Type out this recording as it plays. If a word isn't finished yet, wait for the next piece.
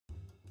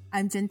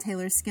I'm Jen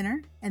Taylor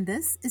Skinner, and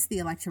this is the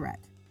Electorate.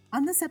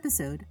 On this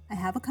episode, I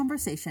have a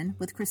conversation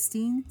with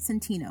Christine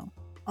Senteno,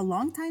 a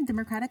longtime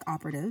Democratic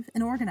operative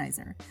and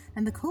organizer,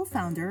 and the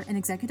co-founder and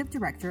executive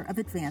director of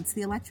Advance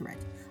the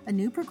Electorate, a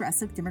new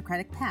progressive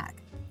Democratic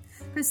PAC.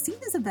 Christine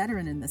is a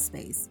veteran in this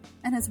space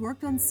and has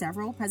worked on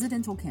several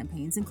presidential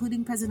campaigns,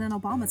 including President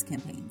Obama's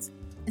campaigns.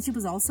 And she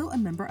was also a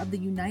member of the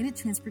United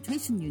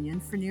Transportation Union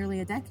for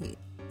nearly a decade.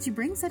 She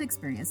brings that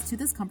experience to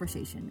this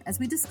conversation as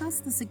we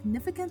discuss the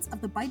significance of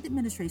the Biden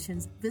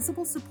administration's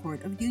visible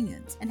support of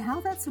unions and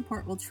how that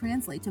support will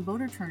translate to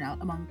voter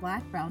turnout among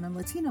Black, Brown, and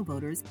Latino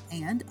voters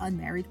and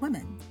unmarried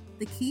women,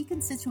 the key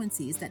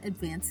constituencies that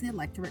Advance the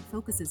Electorate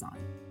focuses on.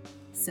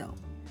 So,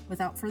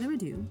 without further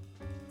ado,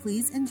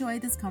 please enjoy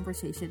this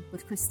conversation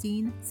with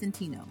Christine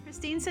Senteno.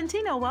 Christine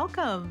Senteno,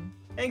 welcome.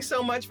 Thanks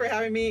so much for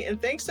having me, and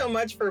thanks so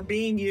much for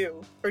being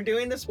you, for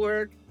doing this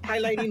work,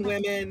 highlighting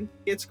women.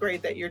 It's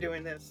great that you're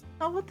doing this.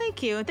 Oh, well,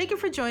 thank you. And thank you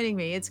for joining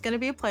me. It's going to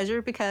be a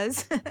pleasure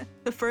because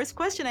the first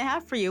question I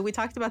have for you, we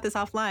talked about this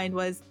offline,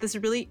 was this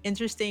really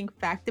interesting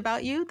fact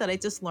about you that I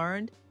just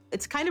learned.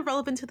 It's kind of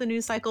relevant to the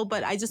news cycle,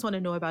 but I just want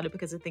to know about it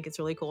because I think it's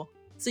really cool.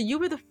 So you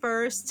were the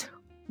first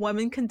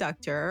woman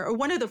conductor, or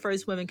one of the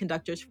first women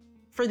conductors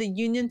for the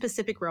Union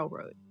Pacific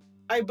Railroad.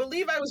 I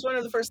believe I was one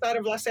of the first out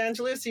of Los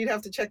Angeles. You'd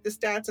have to check the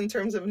stats in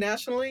terms of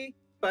nationally,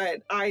 but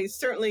I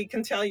certainly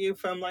can tell you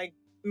from like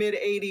mid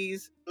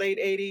 80s, late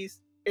 80s,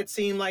 it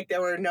seemed like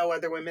there were no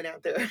other women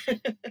out there.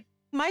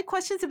 My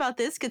questions about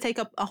this could take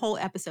up a whole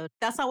episode.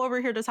 That's not what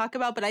we're here to talk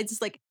about, but I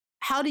just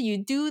how do you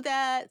do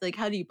that?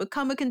 How do you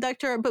become a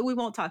conductor? But we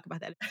won't talk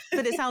about that.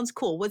 But it sounds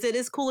cool. Was it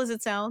as cool as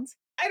it sounds?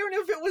 I don't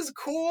know if it was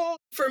cool.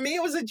 For me,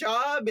 it was a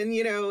job. And,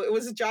 it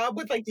was a job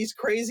with these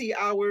crazy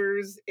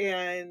hours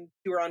and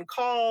you were on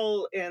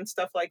call and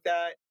stuff like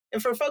that.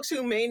 And for folks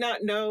who may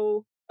not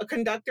know, a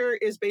conductor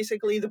is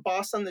basically the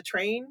boss on the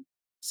train.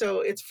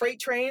 So it's freight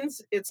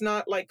trains. It's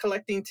not like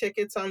collecting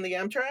tickets on the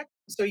Amtrak.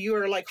 So you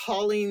are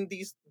hauling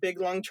these big,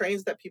 long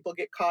trains that people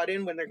get caught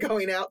in when they're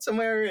going out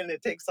somewhere and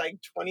it takes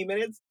 20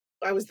 minutes.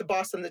 I was the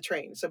boss on the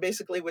train. So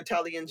basically would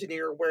tell the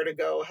engineer where to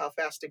go, how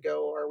fast to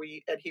go. Are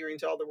we adhering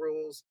to all the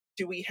rules?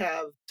 Do we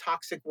have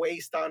toxic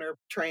waste on our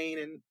train?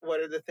 And what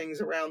are the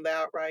things around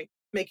that, right?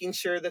 Making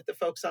sure that the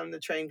folks on the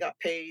train got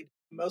paid,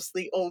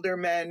 mostly older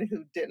men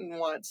who didn't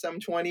want some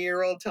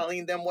 20-year-old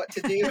telling them what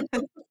to do.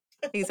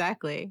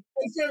 Exactly.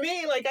 And for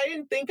me, I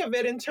didn't think of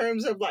it in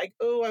terms of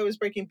I was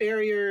breaking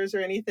barriers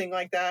or anything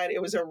like that.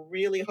 It was a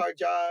really hard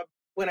job.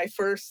 When I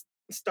first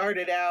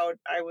started out,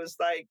 I was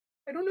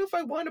I don't know if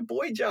I want a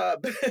boy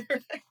job, right?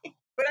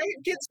 But I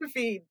had kids to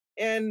feed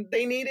and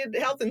they needed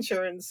health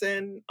insurance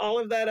and all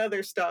of that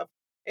other stuff.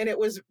 And it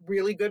was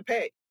really good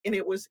pay and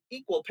it was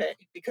equal pay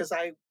because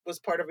I was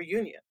part of a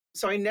union.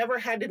 So I never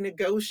had to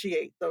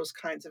negotiate those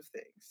kinds of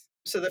things.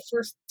 So the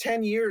first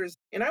 10 years,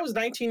 and I was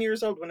 19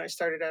 years old when I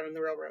started out on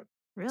the railroad.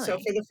 Really? So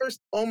for the first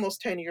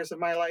almost 10 years of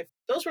my life,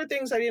 those were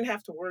things I didn't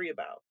have to worry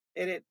about.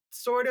 And it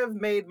sort of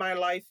made my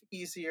life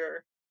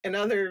easier. In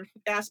other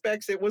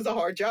aspects, it was a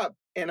hard job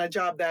and a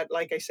job that,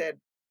 like I said,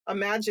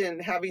 imagine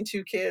having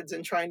 2 kids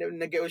and trying to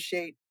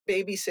negotiate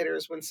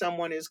babysitters when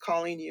someone is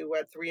calling you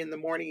at 3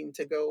 a.m.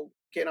 to go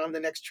get on the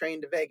next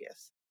train to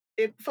Vegas.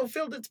 It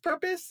fulfilled its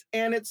purpose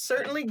and it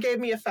certainly gave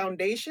me a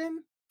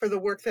foundation for the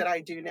work that I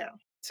do now.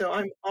 So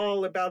I'm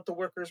all about the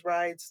workers'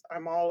 rights.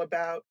 I'm all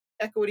about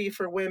equity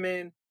for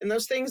women and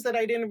those things that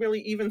I didn't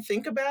really even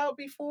think about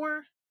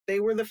before. They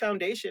were the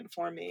foundation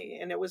for me.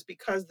 And it was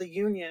because the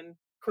union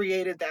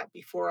created that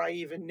before I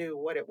even knew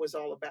what it was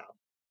all about.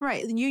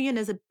 Right. The union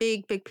is a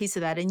big, big piece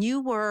of that. And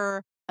you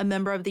were a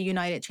member of the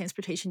United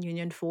Transportation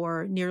Union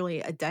for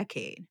nearly a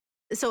decade.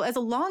 So as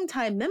a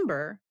longtime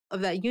member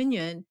of that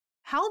union,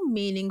 how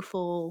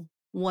meaningful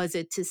was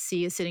it to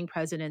see a sitting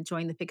president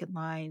join the picket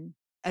line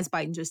as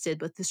Biden just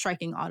did with the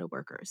striking auto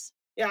workers?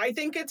 Yeah, I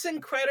think it's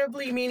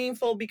incredibly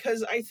meaningful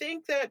because I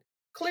think that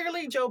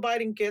clearly Joe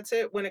Biden gets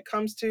it when it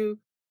comes to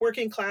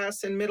working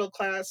class and middle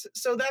class.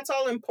 So that's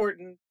all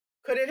important.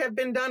 Could it have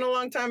been done a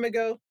long time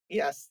ago?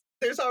 Yes.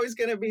 There's always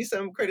going to be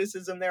some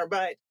criticism there,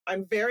 but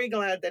I'm very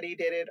glad that he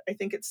did it. I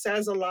think it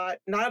says a lot,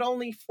 not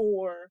only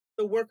for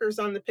the workers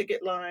on the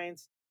picket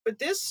lines, but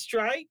this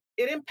strike,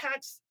 it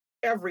impacts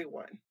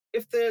everyone.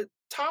 If the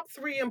top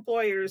 3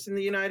 employers in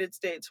the United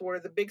States, who are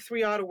the big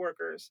 3 auto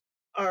workers,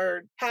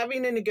 are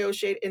having to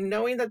negotiate and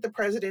knowing that the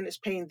president is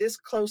paying this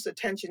close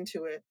attention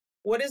to it,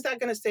 what is that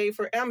going to say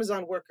for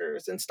Amazon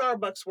workers and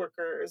Starbucks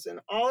workers and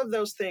all of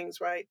those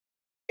things, right?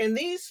 And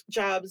these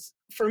jobs,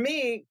 for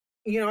me,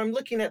 I'm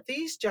looking at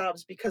these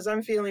jobs because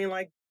I'm feeling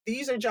like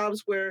these are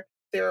jobs where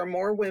there are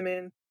more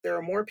women, there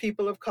are more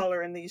people of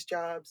color in these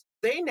jobs.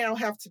 They now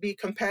have to be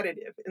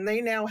competitive and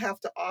they now have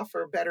to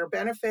offer better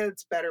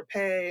benefits, better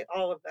pay,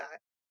 all of that.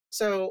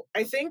 So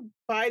I think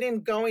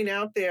Biden going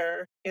out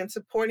there and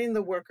supporting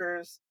the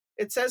workers,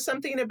 it says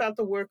something about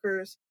the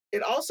workers.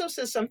 It also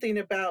says something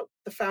about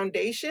the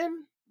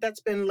foundation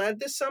that's been led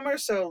this summer.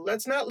 So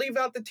let's not leave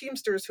out the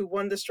Teamsters who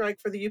won the strike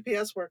for the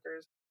UPS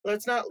workers.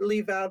 Let's not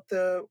leave out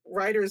the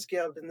Writers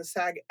Guild and the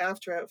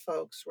SAG-AFTRA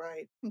folks,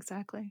 right?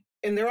 Exactly.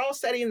 and they're all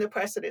setting the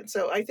precedent.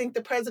 So I think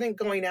the president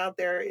going out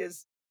there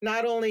is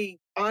not only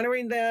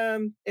honoring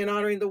them and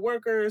honoring the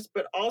workers,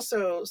 but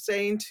also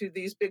saying to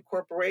these big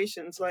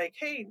corporations, like,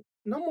 hey,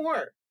 no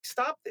more,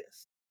 stop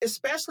this,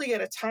 especially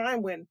at a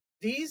time when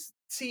these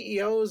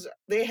CEOs,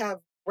 they have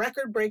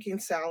record breaking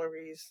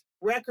salaries,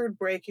 record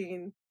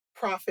breaking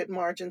profit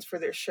margins for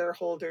their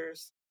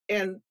shareholders.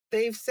 And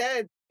they've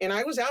said, and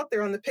I was out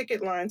there on the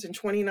picket lines in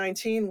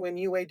 2019 when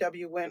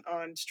UAW went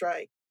on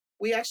strike.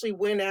 We actually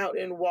went out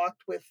and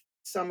walked with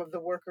some of the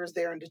workers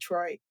there in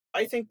Detroit.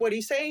 I think what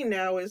he's saying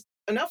now is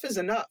enough is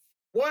enough.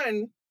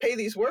 One, pay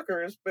these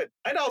workers, but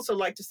I'd also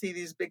like to see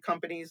these big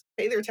companies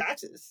pay their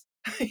taxes.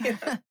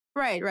 Yeah.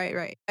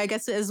 Right. I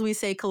guess as we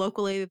say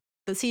colloquially,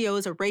 the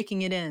CEOs are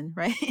raking it in,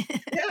 right?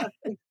 Yeah,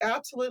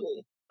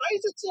 absolutely. Why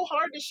is it so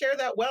hard to share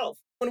that wealth?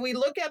 When we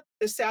look at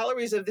the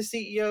salaries of the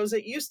CEOs,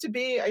 it used to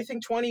be, I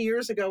think 20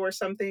 years ago or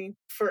something,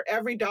 for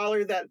every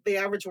dollar that the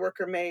average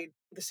worker made,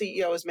 the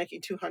CEO is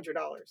making $200.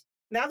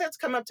 Now that's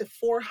come up to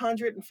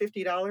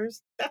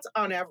 $450. That's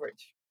on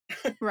average.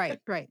 Right.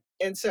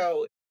 And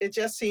so it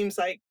just seems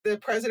like the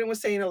president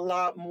was saying a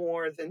lot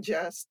more than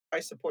just, I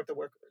support the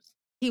workers.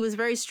 He was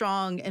very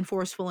strong and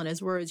forceful in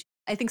his words.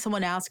 I think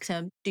someone asked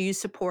him, do you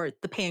support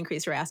the pay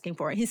increase you're asking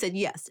for? And he said,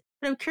 yes.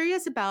 But I'm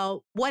curious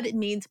about what it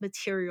means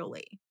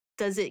materially.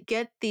 Does it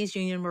get these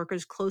union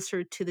workers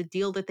closer to the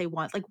deal that they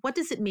want? Like, what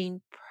does it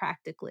mean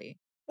practically?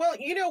 Well,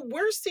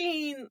 we're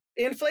seeing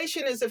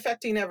inflation is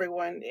affecting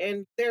everyone,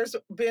 and there's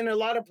been a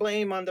lot of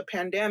blame on the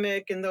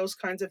pandemic and those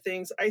kinds of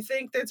things. I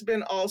think there's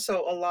been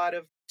also a lot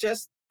of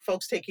just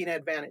folks taking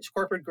advantage,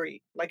 corporate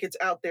greed. Like it's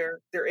out there,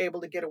 they're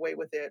able to get away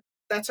with it.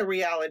 That's a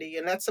reality,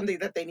 and that's something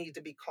that they need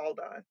to be called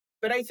on.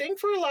 But I think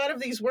for a lot of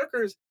these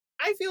workers,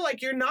 I feel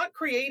like you're not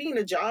creating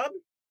a job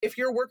if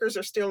your workers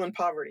are still in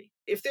poverty,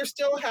 if they're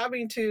still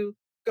having to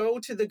go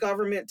to the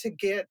government to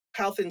get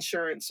health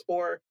insurance,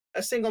 or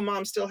a single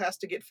mom still has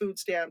to get food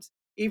stamps,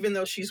 even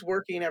though she's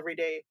working every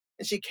day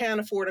and she can't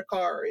afford a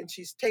car and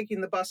she's taking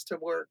the bus to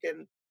work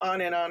and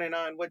on and on and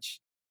on, which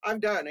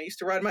I've done. I used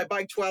to ride my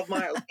bike 12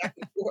 miles back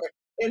and forth.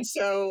 And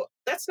so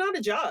that's not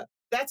a job.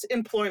 That's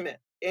employment.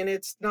 And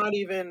it's not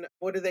even,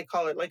 what do they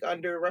call it? Like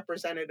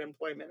underrepresented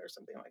employment or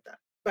something like that.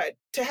 But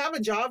to have a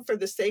job for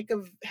the sake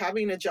of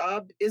having a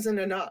job isn't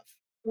enough.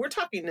 We're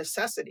talking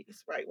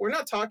necessities, right? We're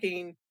not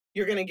talking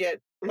you're going to get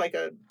like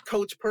a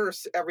Coach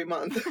purse every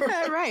month.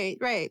 Right.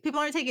 People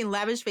aren't taking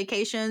lavish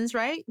vacations,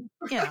 right?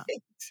 Yeah.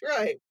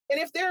 Right. And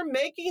if they're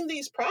making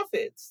these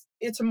profits,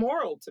 it's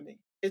immoral to me.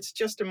 It's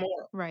just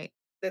immoral Right.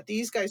 that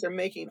these guys are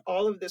making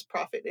all of this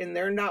profit and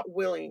they're not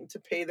willing to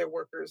pay their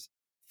workers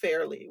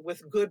fairly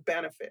with good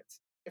benefits.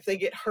 If they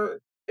get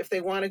hurt, if they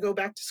want to go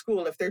back to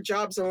school, if their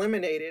job's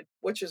eliminated,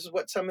 which is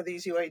what some of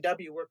these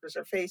UAW workers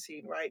are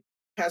facing, right?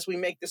 As we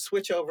make the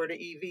switch over to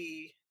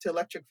EV, to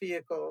electric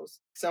vehicles,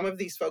 some of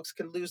these folks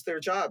can lose their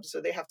jobs, so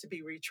they have to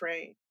be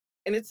retrained.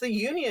 And it's the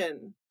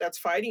union that's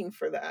fighting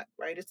for that,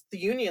 right? It's the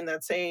union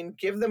that's saying,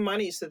 give them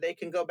money so they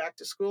can go back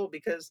to school,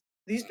 because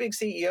these big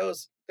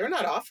CEOs, they're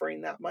not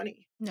offering that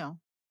money. No.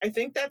 I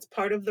think that's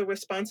part of the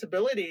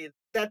responsibility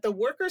that the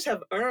workers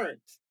have earned.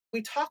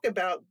 We talk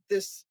about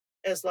this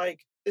as like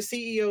the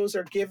CEOs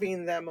are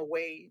giving them a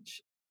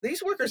wage.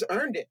 These workers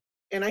earned it.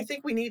 And I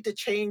think we need to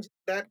change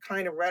that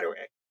kind of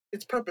rhetoric.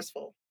 It's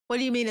purposeful. What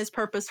do you mean it's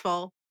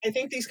purposeful? I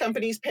think these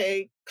companies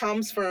pay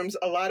comms firms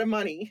a lot of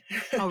money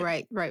Oh,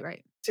 right.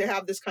 to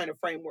have this kind of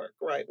framework,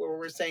 right? Where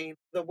we're saying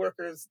the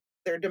workers,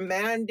 they're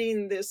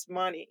demanding this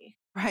money.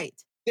 Right.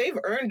 They've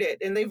earned it,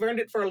 and they've earned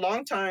it for a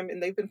long time,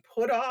 and they've been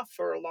put off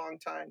for a long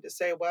time to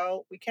say,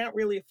 well, we can't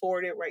really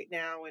afford it right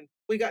now. And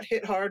we got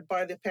hit hard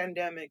by the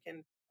pandemic,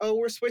 and oh,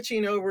 we're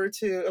switching over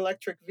to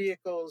electric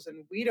vehicles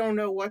and we don't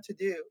know what to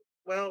do.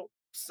 Well,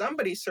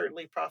 somebody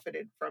certainly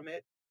profited from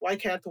it. Why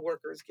can't the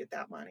workers get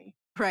that money?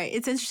 Right.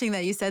 It's interesting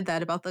that you said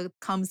that about the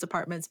comms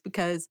departments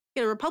because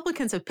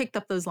Republicans have picked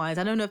up those lines.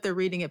 I don't know if they're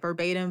reading it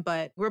verbatim,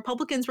 but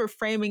Republicans were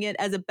framing it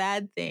as a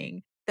bad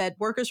thing, that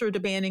workers were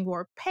demanding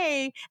more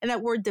pay, and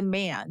that word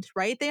demand,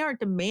 right? They aren't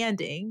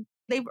demanding.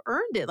 They've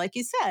earned it, like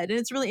you said. And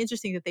it's really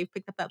interesting that they've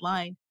picked up that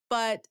line.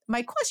 But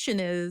my question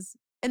is,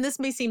 and this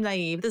may seem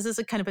naive, this is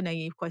a kind of a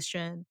naive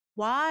question.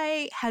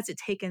 Why has it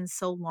taken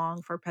so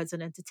long for a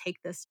president to take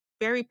this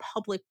very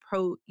public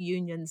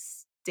pro-union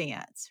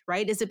stance,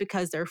 right? Is it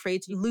because they're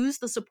afraid to lose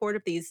the support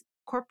of these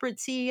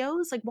corporate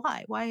CEOs? Like,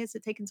 why? Why has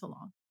it taken so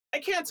long? I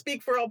can't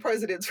speak for all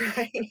presidents,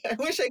 right? I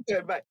wish I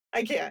could, but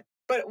I can't.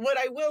 But what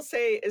I will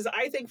say is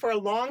I think for a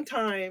long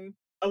time,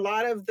 a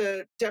lot of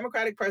the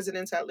Democratic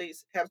presidents, at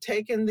least, have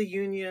taken the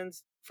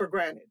unions for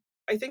granted.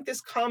 I think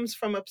this comes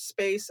from a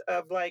space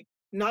of like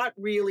not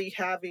really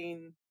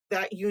having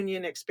that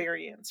union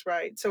experience,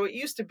 right? So it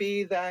used to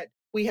be that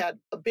we had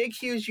a big,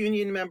 huge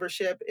union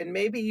membership, and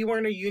maybe you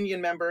weren't a union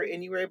member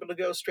and you were able to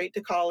go straight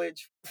to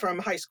college from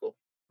high school.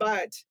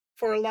 But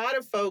for a lot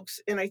of folks,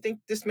 and I think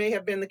this may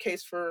have been the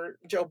case for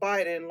Joe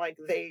Biden, like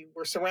they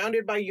were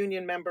surrounded by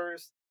union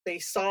members. They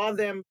saw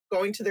them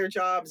going to their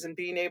jobs and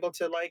being able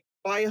to like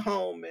buy a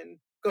home and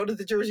go to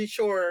the Jersey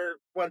Shore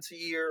once a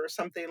year or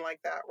something like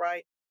that,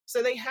 right?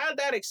 So they had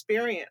that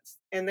experience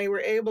and they were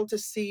able to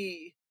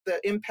see the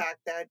impact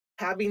that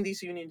having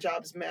these union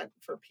jobs meant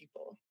for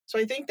people. So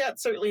I think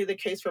that's certainly the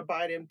case for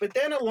Biden. But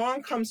then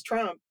along comes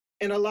Trump,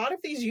 and a lot of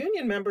these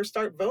union members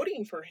start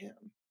voting for him.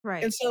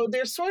 Right. And so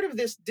there's sort of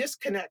this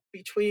disconnect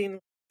between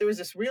there was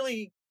this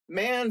really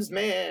man's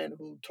man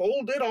who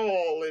told it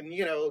all and,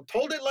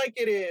 told it like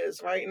it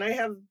is, right? And I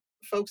have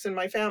folks in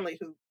my family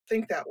who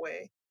think that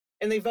way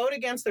and they vote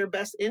against their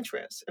best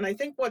interests. And I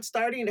think what's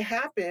starting to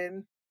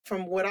happen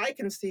from what I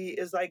can see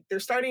is like they're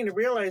starting to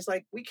realize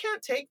like we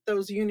can't take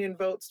those union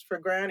votes for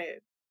granted.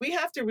 We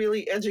have to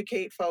really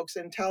educate folks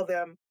and tell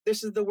them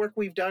this is the work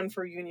we've done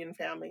for union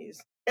families.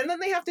 And then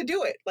they have to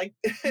do it. Like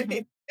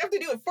they have to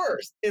do it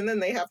first. And then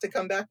they have to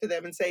come back to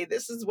them and say,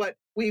 this is what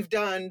we've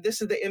done.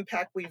 This is the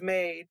impact we've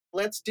made.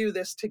 Let's do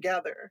this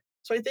together.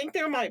 So I think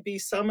there might be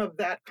some of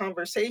that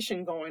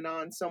conversation going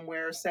on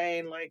somewhere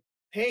saying like,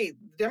 hey,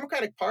 the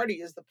Democratic Party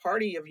is the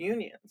party of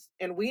unions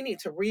and we need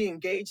to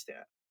re-engage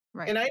them.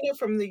 Right. And I know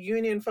from the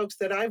union folks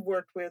that I've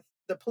worked with,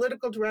 the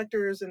political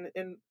directors, and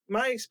in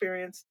my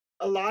experience,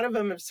 a lot of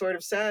them have sort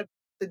of said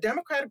the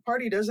Democratic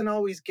Party doesn't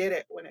always get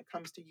it when it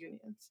comes to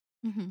unions.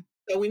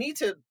 So we need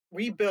to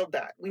rebuild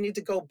that. We need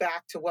to go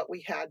back to what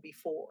we had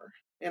before.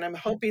 And I'm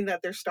hoping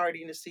that they're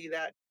starting to see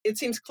that. It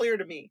seems clear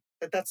to me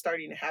that that's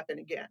starting to happen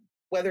again,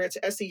 whether it's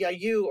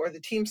SEIU or the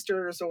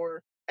Teamsters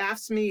or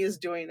AFSCME is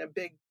doing a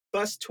big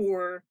bus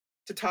tour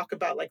to talk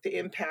about like the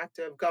impact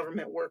of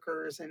government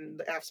workers and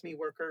the AFSCME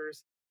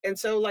workers. And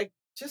so like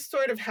just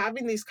sort of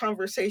having these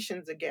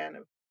conversations again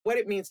of what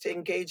it means to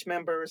engage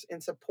members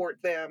and support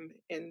them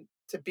and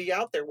to be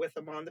out there with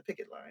them on the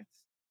picket lines.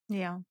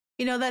 Yeah.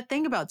 That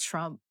thing about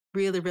Trump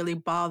really, really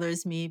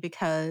bothers me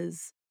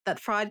because that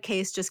fraud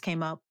case just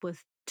came up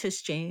with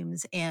Tish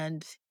James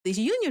and these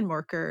union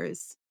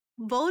workers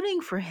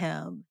voting for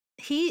him.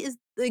 He is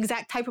the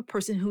exact type of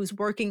person who's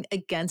working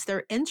against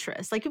their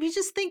interests. Like if you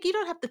just think, you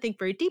don't have to think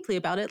very deeply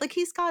about it. Like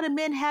he's got a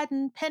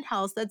Manhattan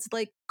penthouse that's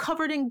like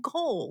covered in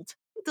gold.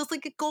 There's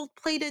like gold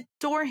plated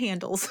door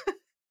handles.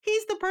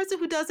 He's the person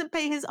who doesn't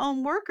pay his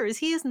own workers.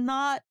 He is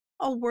not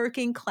a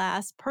working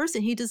class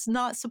person. He does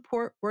not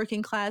support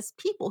working class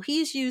people.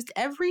 He's used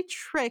every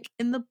trick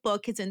in the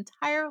book his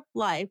entire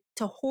life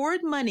to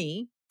hoard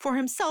money for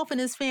himself and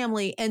his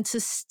family and to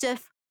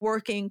stiff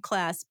working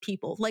class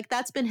people. Like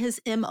that's been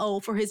his MO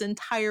for his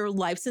entire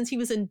life since he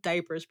was in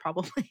diapers,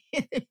 probably.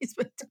 He's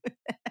been doing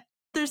that.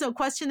 There's no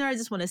question there. I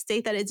just want to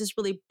state that it just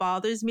really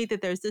bothers me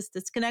that there's this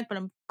disconnect, but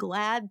I'm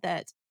glad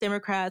that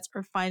Democrats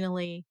are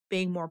finally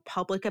being more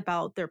public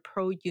about their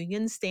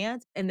pro-union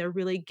stance and they're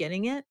really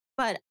getting it.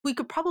 But we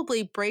could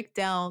probably break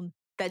down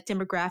that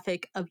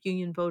demographic of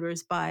union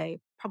voters by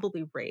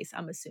probably race,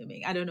 I'm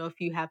assuming. I don't know if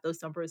you have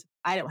those numbers.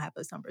 I don't have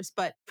those numbers.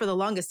 But for the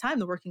longest time,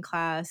 the working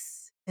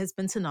class has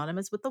been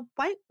synonymous with the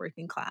white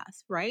working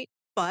class, right?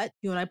 But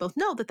you and I both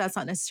know that that's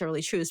not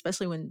necessarily true,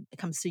 especially when it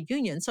comes to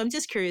unions. So I'm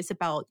just curious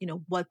about,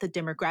 what the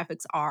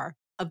demographics are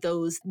of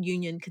those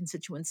union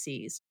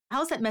constituencies.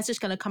 How's that message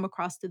going to come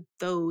across to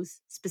those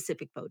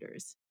specific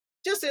voters?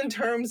 Just in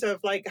terms of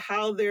like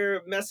how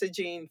they're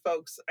messaging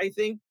folks, I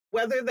think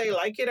whether they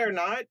like it or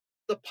not,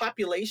 the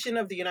population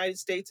of the United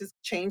States is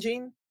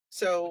changing.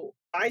 So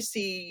I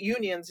see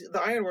unions,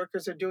 the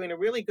ironworkers are doing a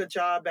really good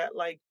job at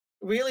like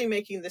really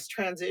making this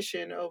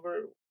transition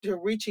over to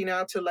reaching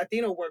out to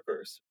Latino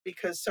workers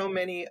because so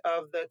many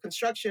of the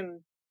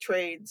construction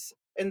trades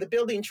and the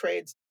building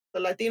trades, the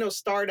Latinos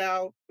start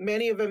out,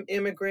 many of them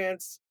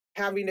immigrants,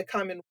 having to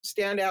come and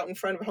stand out in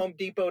front of Home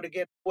Depot to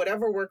get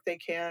whatever work they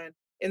can.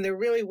 And they're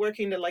really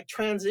working to like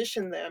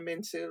transition them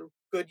into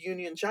good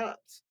union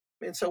jobs.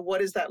 And so what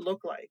does that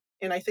look like?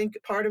 And I think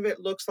part of it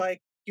looks like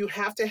you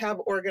have to have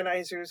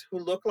organizers who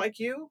look like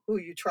you, who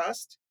you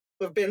trust,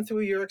 who have been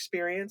through your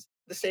experience.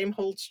 The same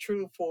holds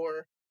true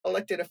for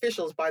elected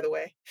officials, by the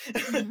way.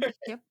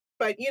 Yep.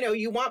 But,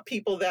 you want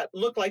people that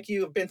look like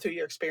you, have been through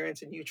your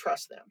experience and you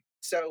trust them.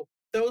 So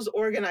those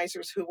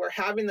organizers who were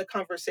having the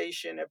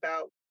conversation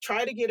about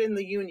try to get in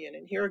the union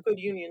and here are good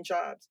union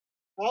jobs,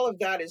 all of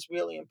that is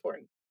really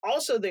important.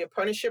 Also, the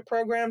apprenticeship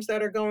programs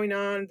that are going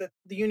on, that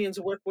the unions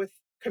work with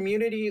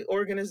community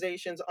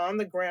organizations on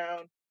the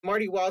ground.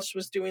 Marty Walsh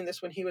was doing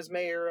this when he was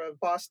mayor of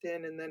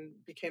Boston and then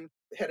became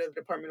head of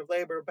the Department of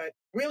Labor, but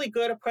really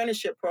good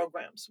apprenticeship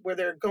programs where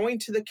they're going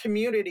to the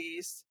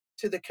communities,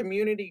 to the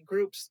community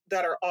groups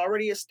that are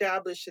already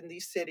established in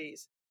these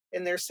cities.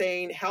 And they're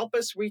saying, help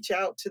us reach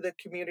out to the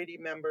community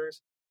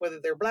members, whether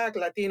they're Black,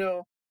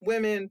 Latino,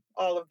 women,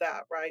 all of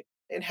that, right?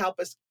 And help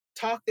us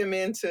talk them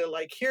into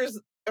like, here's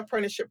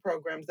apprenticeship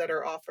programs that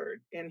are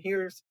offered, and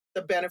here's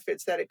the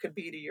benefits that it could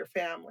be to your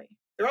family.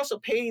 They're also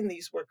paying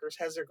these workers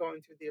as they're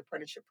going through the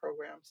apprenticeship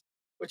programs,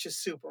 which is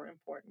super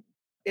important.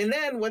 And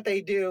then what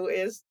they do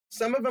is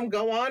some of them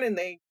go on and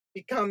they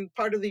become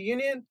part of the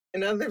union,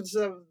 and others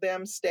of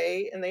them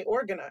stay and they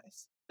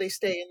organize. They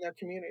stay in their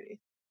community.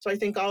 So I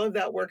think all of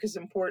that work is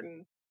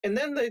important. And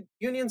then the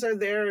unions are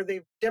there.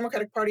 The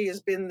Democratic Party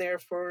has been there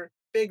for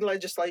big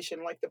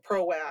legislation like the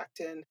PRO Act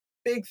and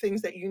big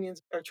things that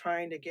unions are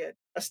trying to get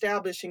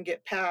established and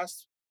get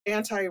passed,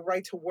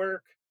 anti-right to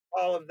work.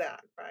 all of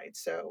that, right?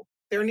 So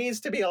there needs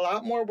to be a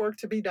lot more work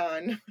to be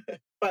done,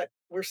 but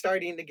we're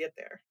starting to get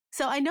there.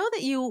 So I know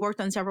that you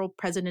worked on several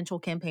presidential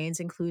campaigns,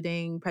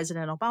 including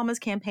President Obama's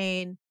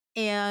campaign.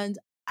 And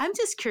I'm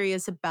just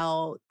curious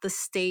about the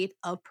state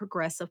of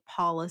progressive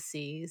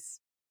policies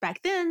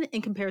back then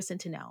in comparison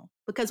to now.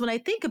 Because when I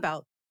think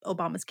about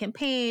Obama's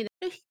campaign,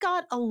 he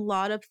got a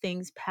lot of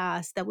things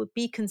passed that would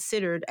be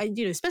considered,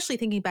 especially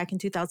thinking back in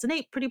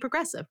 2008, pretty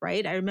progressive,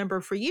 right? I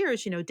remember for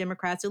years,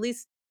 Democrats, at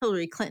least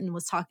Hillary Clinton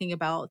was talking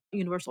about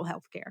universal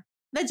health care.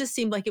 That just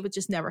seemed like it would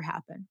just never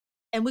happen.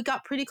 And we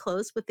got pretty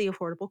close with the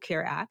Affordable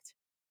Care Act.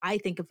 I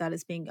think of that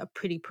as being a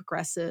pretty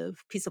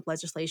progressive piece of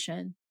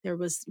legislation. There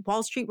was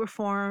Wall Street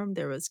reform,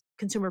 there was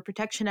Consumer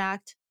Protection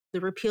Act,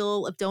 the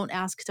repeal of Don't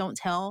Ask, Don't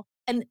Tell.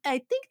 And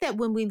I think that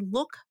when we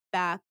look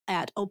back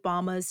at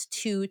Obama's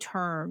 2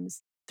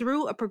 terms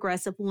through a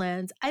progressive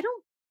lens, I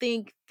don't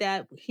think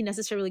that he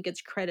necessarily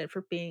gets credit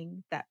for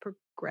being that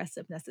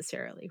progressive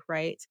necessarily,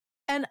 right?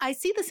 And I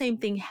see the same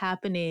thing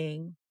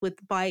happening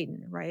with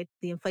Biden, right?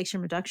 The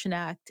Inflation Reduction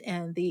Act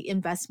and the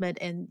investment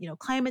in,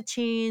 climate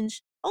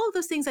change. All of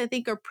those things I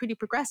think are pretty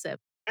progressive.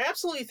 I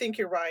absolutely think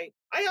you're right.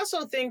 I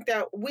also think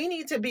that we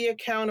need to be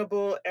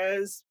accountable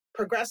as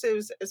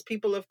progressives, as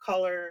people of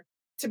color,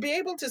 to be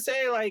able to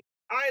say, like,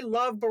 I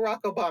love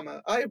Barack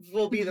Obama. I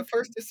will be the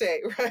first to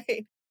say,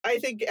 right? I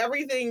think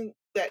everything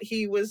that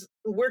he was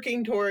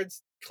working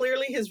towards,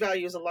 clearly his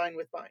values align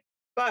with mine.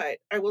 But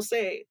I will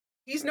say,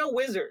 he's no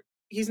wizard.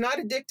 He's not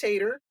a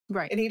dictator.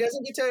 Right. And he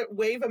doesn't get to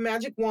wave a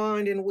magic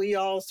wand and we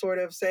all sort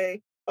of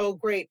say, oh,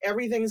 great,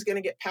 everything's going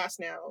to get passed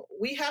now.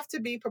 We have to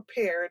be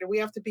prepared and we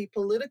have to be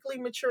politically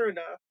mature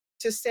enough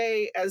to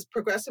say, as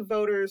progressive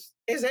voters,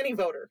 as any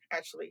voter,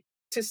 actually,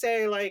 to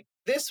say, like,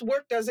 this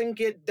work doesn't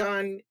get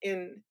done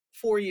in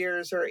 4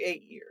 years or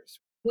 8 years.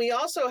 We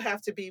also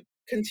have to be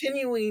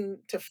continuing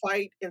to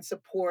fight and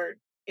support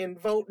and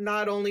vote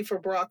not only for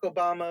Barack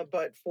Obama,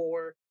 but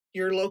for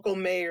your local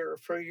mayor,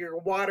 for your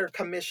water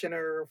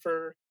commissioner,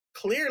 for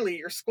clearly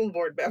your school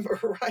board member,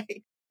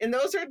 right? And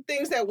those are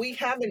things that we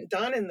haven't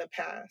done in the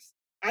past.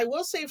 I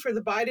will say for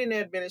the Biden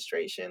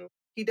administration,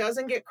 he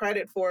doesn't get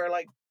credit for,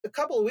 like, a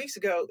couple of weeks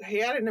ago, he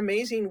had an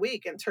amazing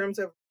week in terms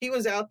of he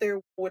was out there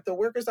with the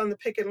workers on the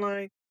picket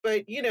line.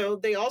 But,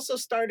 they also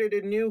started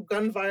a new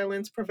gun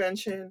violence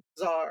prevention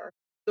czar.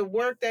 The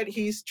work that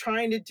he's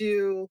trying to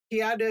do, he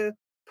had to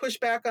push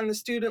back on the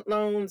student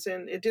loans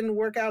and it didn't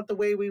work out the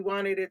way we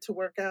wanted it to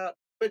work out.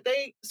 But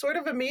they sort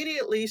of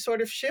immediately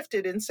sort of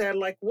shifted and said,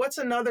 like, what's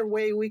another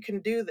way we can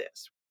do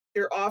this?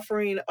 They're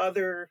offering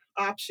other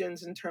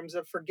options in terms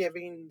of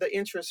forgiving the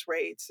interest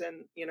rates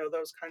and,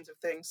 those kinds of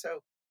things. So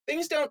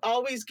things don't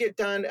always get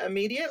done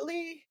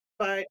immediately,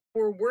 but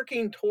we're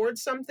working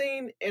towards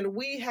something. And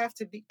we have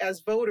to be,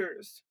 as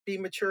voters, be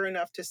mature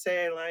enough to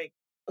say, like,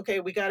 okay,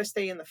 we got to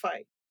stay in the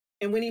fight.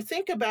 And when you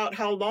think about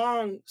how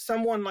long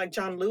someone like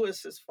John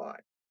Lewis has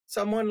fought,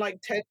 someone like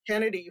Ted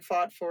Kennedy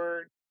fought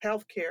for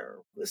healthcare,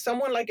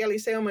 someone like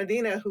Eliseo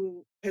Medina,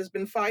 who has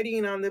been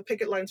fighting on the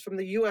picket lines from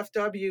the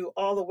UFW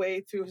all the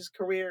way through his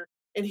career,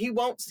 and he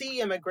won't see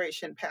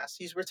immigration pass.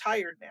 He's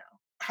retired now.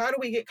 How do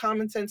we get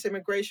common sense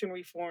immigration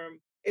reform?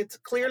 It's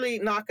clearly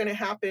not going to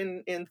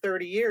happen in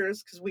 30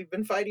 years because we've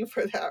been fighting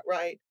for that,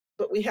 right?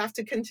 But we have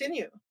to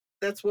continue.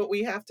 That's what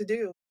we have to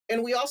do.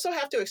 And we also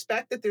have to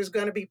expect that there's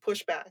going to be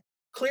pushback.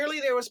 Clearly,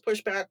 there was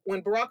pushback.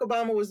 When Barack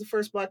Obama was the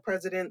first Black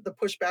president, the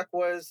pushback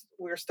was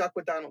we're stuck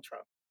with Donald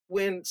Trump.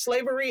 When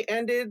slavery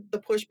ended, the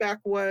pushback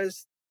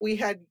was we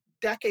had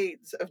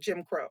decades of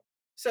Jim Crow.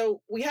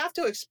 So we have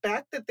to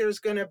expect that there's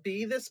going to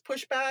be this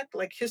pushback,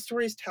 like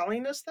history is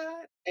telling us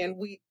that. And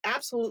we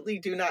absolutely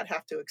do not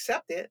have to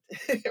accept it.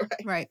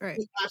 Right.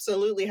 We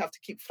absolutely have to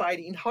keep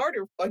fighting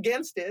harder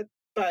against it.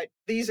 But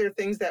these are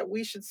things that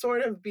we should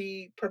sort of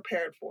be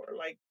prepared for.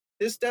 Like,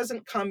 this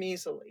doesn't come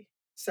easily.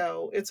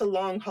 So it's a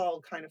long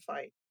haul kind of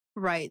fight.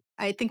 Right.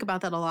 I think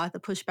about that a lot, the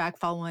pushback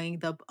following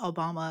the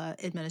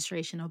Obama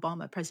administration,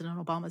 President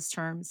Obama's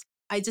terms.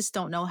 I just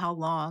don't know how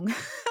long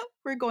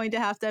we're going to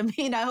have to.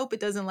 I hope it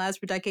doesn't last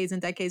for decades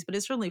and decades, but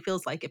it certainly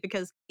feels like it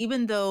because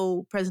even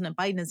though President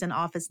Biden is in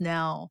office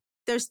now,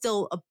 there's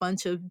still a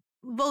bunch of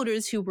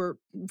voters who were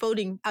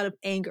voting out of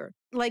anger,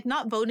 like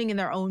not voting in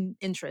their own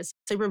interest.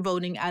 They were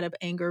voting out of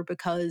anger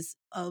because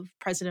of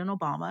President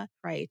Obama,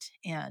 right?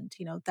 And,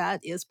 that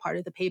is part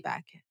of the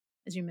payback,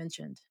 as you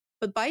mentioned.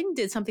 But Biden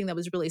did something that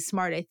was really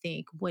smart, I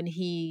think, when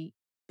he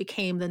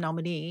became the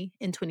nominee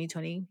in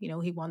 2020.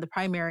 He won the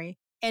primary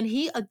and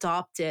he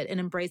adopted and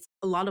embraced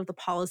a lot of the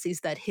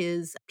policies that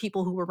his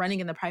people who were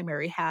running in the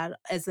primary had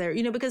as their,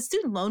 because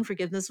student loan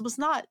forgiveness was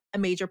not a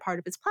major part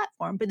of his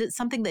platform, but it's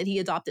something that he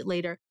adopted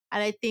later.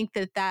 And I think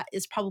that that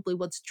is probably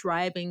what's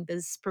driving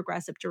this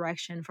progressive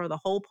direction for the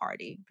whole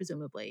party,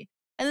 presumably.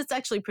 And it's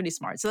actually pretty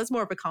smart. So that's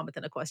more of a comment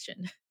than a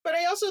question. But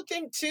I also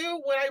think,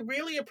 too, what I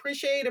really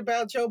appreciate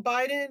about Joe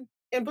Biden,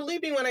 and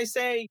believe me when I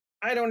say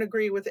I don't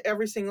agree with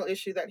every single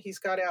issue that he's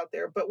got out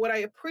there, but what I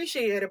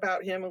appreciate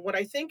about him and what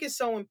I think is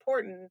so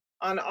important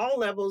on all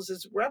levels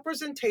is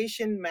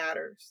representation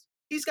matters.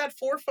 He's got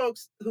 4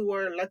 folks who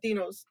are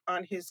Latinos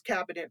on his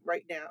cabinet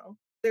right now.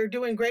 They're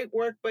doing great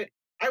work. But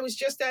I was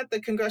just at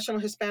the Congressional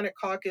Hispanic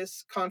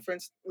Caucus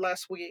conference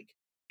last week,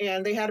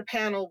 and they had a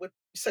panel with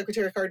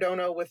Secretary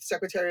Cardona, with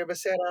Secretary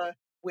Becerra,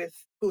 with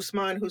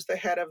Guzman, who's the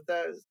head of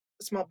the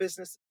Small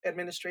Business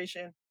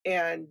Administration,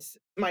 and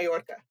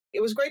Mayorga.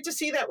 It was great to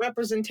see that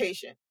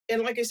representation.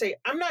 And like I say,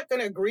 I'm not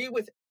going to agree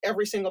with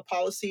every single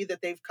policy that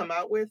they've come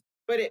out with,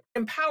 but it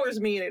empowers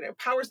me and it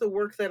empowers the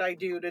work that I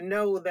do to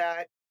know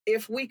that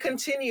if we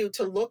continue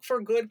to look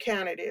for good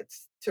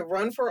candidates to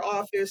run for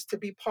office, to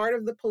be part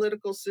of the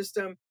political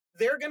system,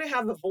 they're going to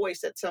have a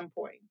voice at some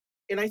point.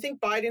 And I think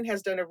Biden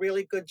has done a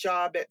really good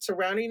job at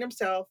surrounding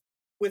himself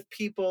with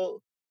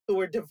people who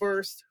are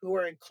diverse, who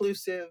are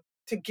inclusive,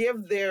 to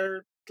give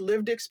their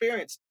lived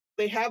experience.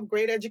 They have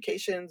great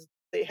educations,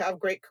 they have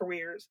great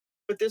careers,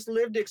 but this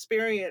lived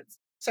experience,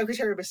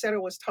 Secretary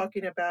Becerra was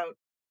talking about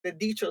the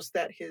dichos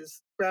that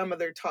his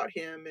grandmother taught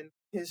him and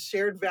his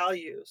shared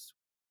values.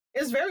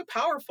 It's very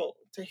powerful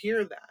to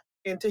hear that.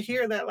 And to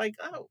hear that, like,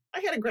 oh,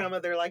 I had a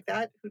grandmother like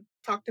that who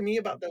talked to me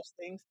about those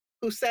things,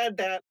 who said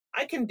that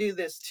I can do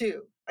this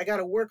too. I got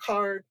to work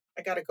hard.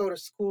 I got to go to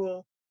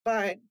school.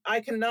 But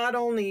I can not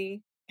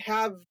only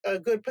have a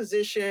good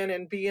position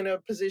and be in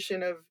a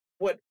position of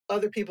what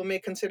other people may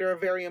consider a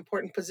very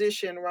important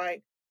position,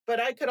 right? But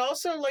I could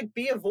also like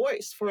be a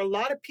voice for a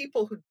lot of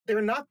people who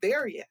they're not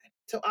there yet.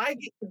 So I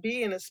get to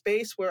be in a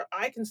space where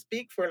I can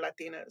speak for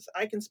Latinas.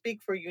 I can speak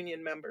for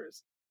union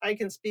members. I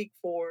can speak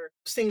for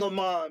single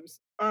moms,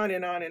 on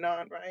and on and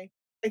on, right?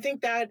 I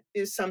think that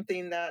is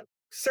something that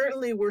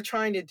certainly we're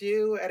trying to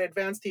do at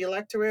Advance the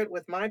Electorate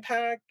with my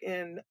PAC,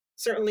 and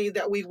certainly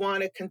that we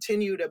want to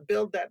continue to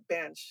build that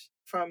bench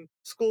from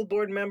school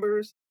board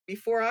members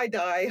before I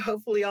die,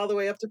 hopefully all the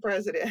way up to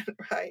president,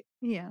 right?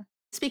 Yeah.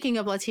 Speaking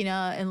of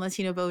Latina and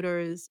Latino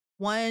voters,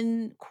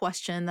 one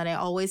question that I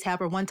always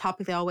have, or one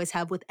topic that I always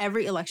have with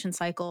every election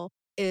cycle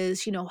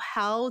is,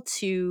 how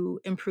to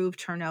improve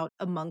turnout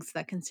amongst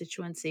that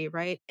constituency,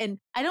 right? And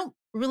I don't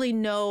really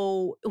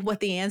know what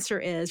the answer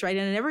is, right?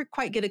 And I never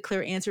quite get a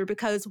clear answer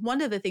because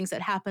one of the things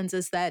that happens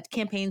is that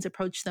campaigns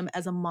approach them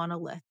as a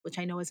monolith, which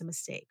I know is a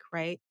mistake,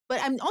 right?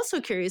 But I'm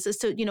also curious as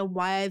to,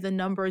 why the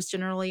numbers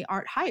generally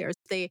aren't higher.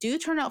 They do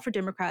turn out for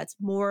Democrats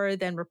more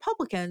than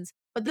Republicans,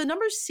 but the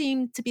numbers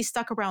seem to be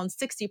stuck around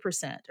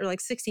 60% or like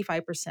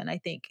 65%, I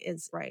think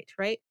is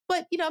right?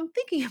 But, I'm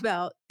thinking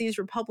about these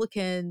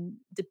Republican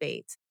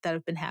debates that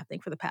have been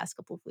happening for the past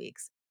couple of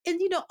weeks. And,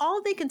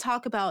 all they can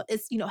talk about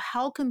is,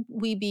 how can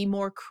we be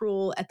more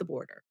cruel at the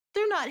border?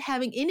 They're not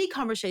having any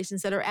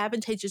conversations that are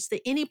advantageous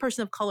to any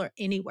person of color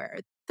anywhere.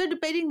 They're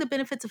debating the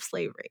benefits of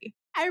slavery.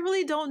 I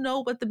really don't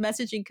know what the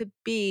messaging could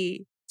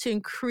be to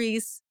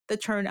increase the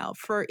turnout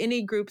for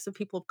any groups of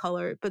people of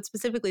color, but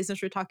specifically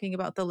since we're talking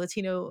about the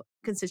Latino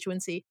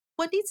constituency.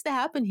 What needs to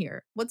happen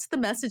here? What's the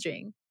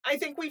messaging? I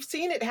think we've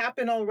seen it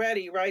happen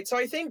already, right? So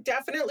I think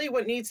definitely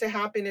what needs to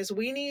happen is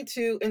we need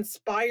to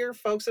inspire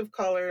folks of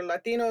color,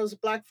 Latinos,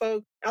 Black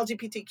folk,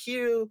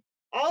 LGBTQ,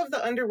 all of the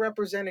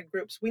underrepresented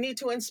groups. We need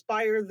to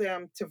inspire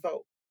them to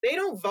vote. They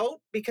don't vote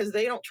because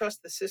they don't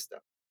trust the system.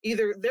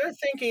 Either they're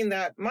thinking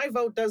that my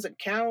vote doesn't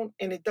count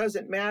and it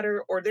doesn't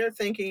matter, or they're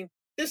thinking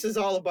this is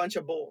all a bunch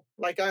of bull.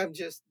 Like I'm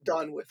just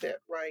done with it,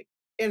 right?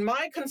 And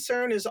my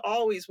concern is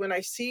always when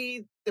I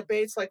see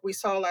debates like we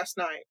saw last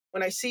night,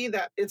 when I see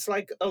that it's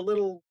like a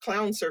little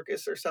clown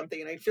circus or something,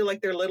 and I feel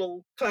like they're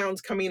little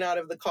clowns coming out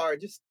of the car,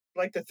 just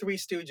like the Three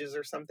Stooges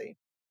or something.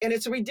 And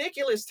it's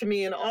ridiculous to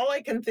me. And all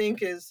I can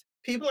think is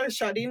people are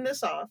shutting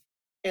this off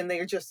and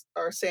they just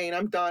are saying,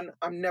 I'm done.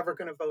 I'm never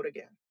going to vote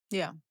again.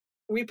 Yeah.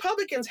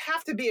 Republicans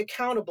have to be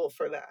accountable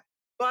for that.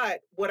 But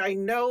what I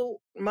know,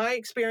 my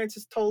experience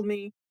has told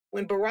me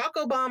when Barack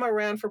Obama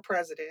ran for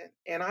president,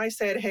 and I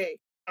said, hey,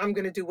 I'm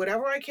going to do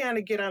whatever I can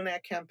to get on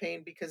that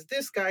campaign because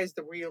this guy's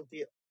the real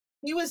deal.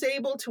 He was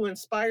able to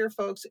inspire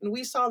folks, and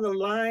we saw the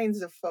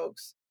lines of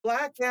folks,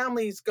 Black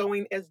families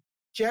going as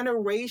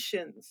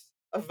generations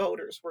of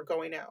voters were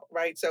going out,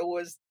 right? So it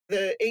was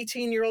the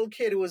 18-year-old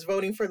kid who was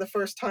voting for the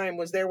first time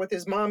was there with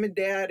his mom and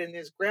dad and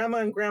his grandma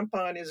and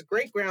grandpa and his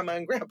great grandma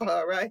and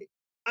grandpa, right?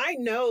 I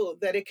know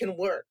that it can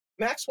work.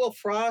 Maxwell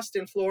Frost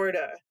in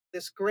Florida,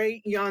 this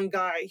great young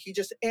guy, he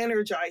just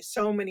energized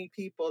so many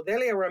people.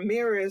 Delia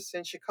Ramirez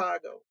in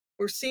Chicago.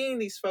 We're seeing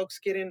these folks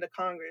get into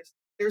Congress.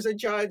 There's a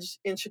judge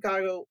in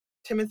Chicago,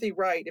 Timothy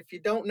Wright. If you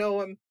don't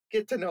know him,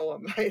 get to know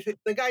him. Right?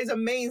 The guy's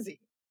amazing.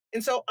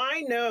 And so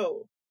I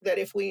know that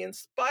if we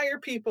inspire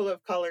people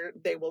of color,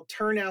 they will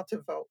turn out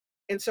to vote.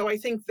 And so I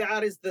think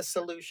that is the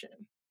solution.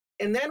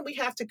 And then we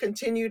have to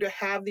continue to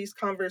have these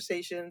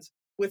conversations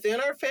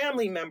within our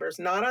family members,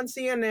 not on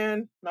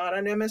CNN, not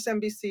on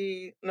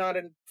MSNBC, not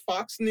on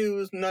Fox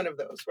News, none of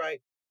those,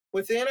 right?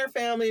 Within our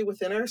family,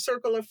 within our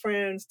circle of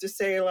friends to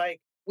say, like,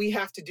 we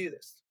have to do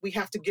this. We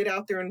have to get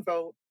out there and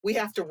vote. We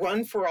have to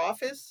run for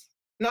office,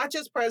 not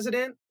just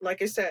president,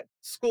 like I said,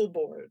 school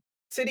board,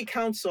 city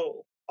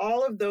council,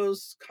 all of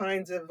those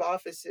kinds of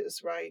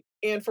offices, right?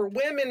 And for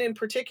women in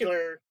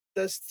particular,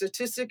 the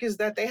statistic is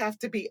that they have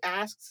to be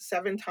asked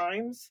 7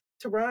 times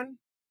to run.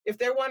 If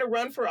they want to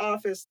run for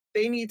office,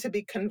 they need to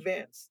be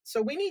convinced.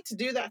 So we need to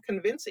do that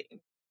convincing.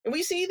 And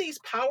we see these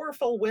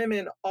powerful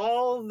women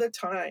all the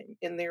time,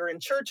 and they're in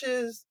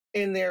churches,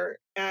 and they're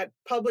at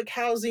public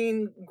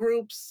housing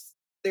groups,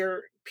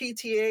 they're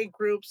PTA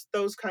groups,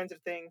 those kinds of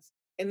things,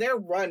 and they're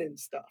running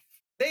stuff.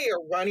 They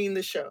are running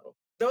the show.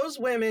 Those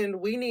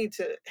women, we need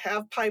to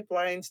have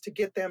pipelines to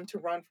get them to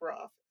run for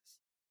office,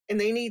 and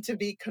they need to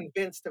be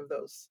convinced of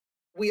those.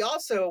 We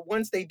also,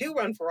 once they do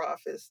run for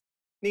office,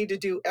 need to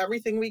do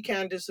everything we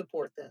can to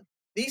support them.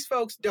 These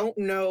folks don't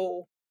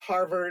know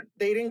Harvard.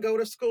 They didn't go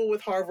to school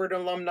with Harvard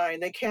alumni,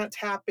 and they can't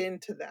tap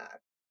into that.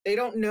 They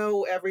don't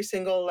know every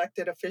single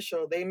elected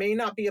official. They may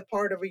not be a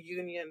part of a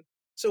union.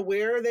 So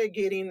where are they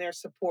getting their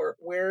support?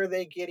 Where are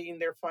they getting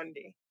their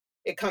funding?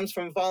 It comes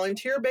from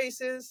volunteer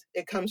bases.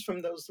 It comes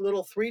from those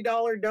little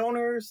 $3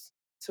 donors.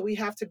 So we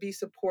have to be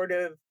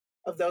supportive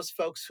of those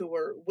folks who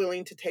are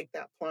willing to take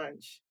that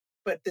plunge.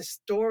 But the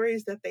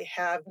stories that they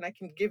have, and I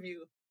can give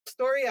you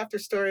story after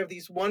story of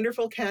these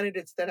wonderful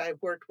candidates that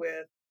I've worked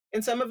with,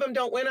 and some of them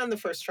don't win on the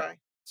first try.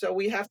 So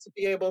we have to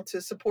be able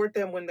to support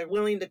them when they're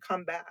willing to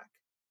come back.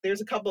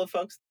 There's a couple of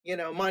folks,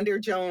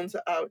 Mondaire Jones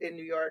out in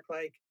New York,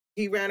 like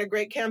he ran a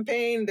great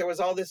campaign. There was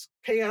all this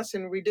chaos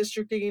and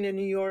redistricting in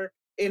New York,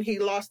 and he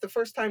lost the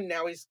first time.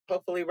 Now he's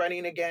hopefully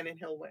running again and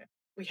he'll win.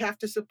 We have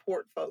to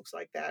support folks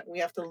like that. We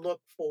have to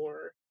look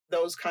for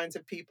those kinds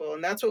of people.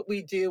 And that's what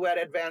we do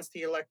at Advance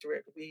the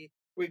Electorate. We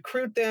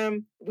recruit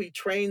them, we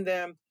train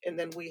them, and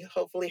then we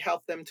hopefully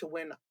help them to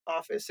win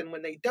office. And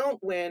when they don't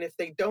win, if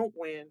they don't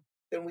win,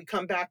 then we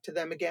come back to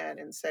them again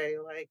and say,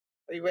 like,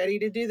 are you ready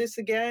to do this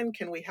again?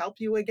 Can we help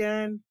you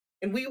again?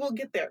 And we will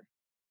get there.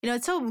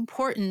 It's so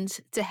important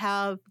to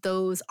have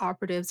those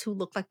operatives who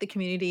look like the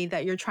community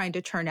that you're trying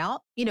to turn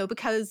out,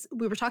 because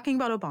we were talking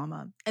about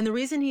Obama. And the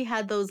reason he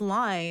had those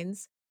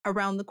lines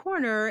around the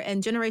corner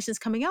and generations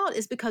coming out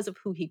is because of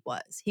who he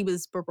was. He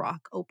was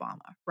Barack Obama,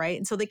 right?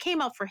 And so they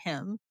came out for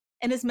him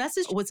and his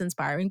message was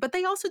inspiring, but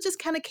they also just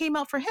kind of came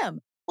out for him.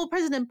 Well,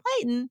 President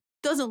Biden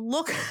doesn't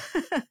look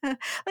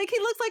like he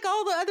looks like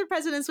all the other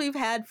presidents we've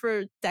had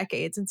for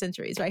decades and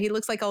centuries, right? He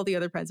looks like all the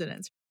other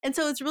presidents. And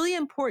so it's really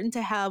important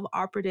to have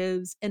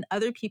operatives and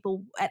other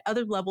people at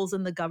other levels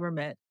in the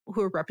government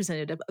who are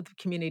representative of the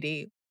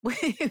community.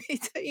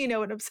 You know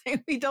what I'm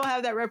saying? We don't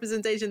have that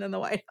representation in the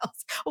White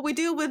House. Well, we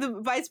do with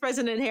Vice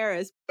President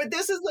Harris. But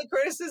this is the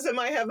criticism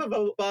I have of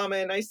Obama,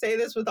 and I say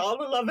this with all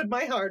the love in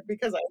my heart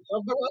because I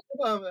love Barack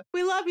Obama.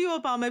 We love you,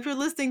 Obama. If you're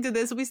listening to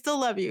this, we still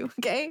love you,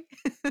 okay?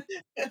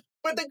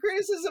 But the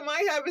criticism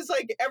I have is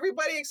like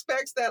everybody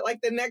expects that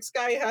like the next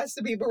guy has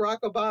to be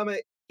Barack Obama.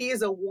 He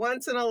is a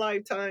once in a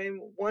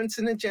lifetime, once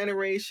in a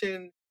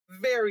generation,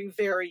 very,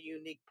 very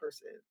unique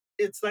person.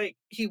 It's like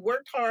he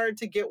worked hard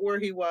to get where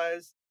he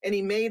was and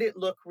he made it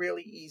look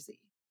really easy.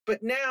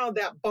 But now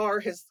that bar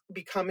has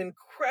become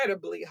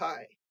incredibly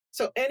high.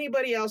 So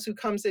anybody else who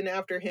comes in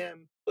after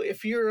him,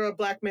 if you're a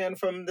Black man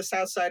from the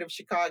South Side of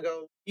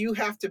Chicago, you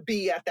have to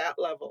be at that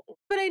level.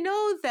 But I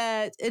know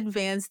that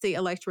Advance the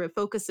Electorate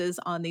focuses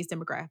on these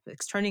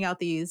demographics, turning out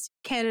these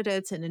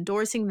candidates and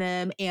endorsing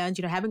them and,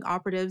 having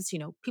operatives,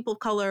 people of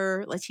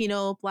color,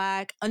 Latino,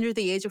 Black, under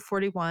the age of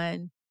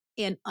 41,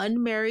 and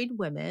unmarried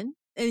women.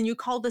 And you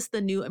call this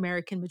the new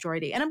American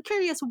majority. And I'm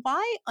curious,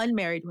 why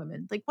unmarried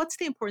women? Like, what's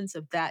the importance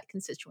of that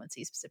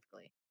constituency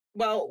specifically?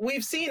 Well,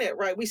 we've seen it,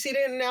 right? We see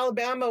it in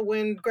Alabama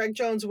when Greg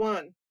Jones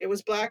won. It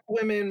was Black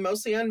women,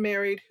 mostly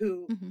unmarried,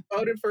 who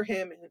voted for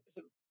him and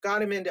who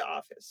got him into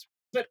office.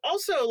 But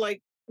also,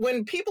 like,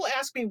 when people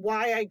ask me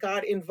why I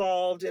got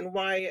involved and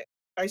why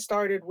I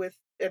started with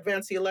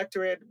Advance the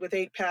Electorate, with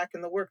 8PAC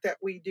and the work that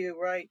we do,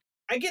 right?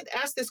 I get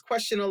asked this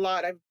question a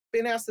lot. I've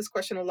been asked this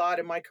question a lot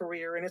in my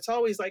career. And it's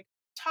always like,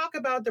 talk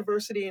about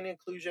diversity and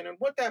inclusion and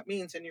what that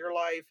means in your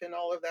life and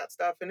all of that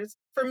stuff. And it's,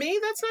 for me,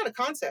 that's not a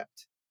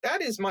concept.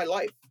 That is my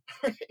life.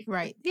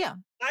 Right. Yeah.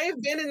 I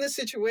have been in the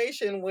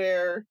situation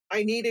where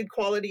I needed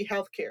quality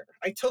healthcare.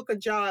 I took a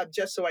job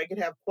just so I could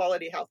have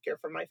quality healthcare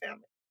for my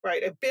family,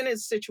 right? I've been in a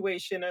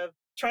situation of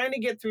trying to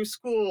get through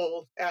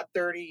school at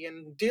 30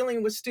 and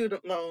dealing with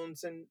student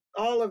loans and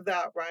all of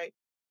that, right?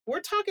 We're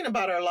talking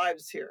about our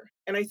lives here.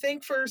 And I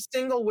think for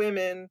single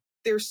women,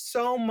 there's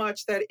so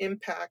much that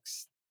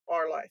impacts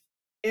our life.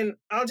 And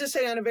I'll just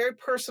say on a very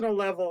personal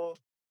level,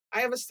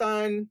 I have a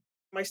son.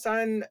 My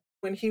son,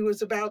 when he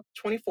was about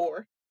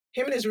 24,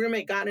 him and his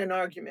roommate got in an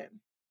argument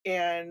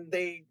and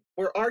they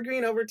were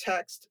arguing over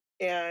text.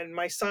 And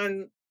my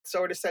son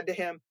sort of said to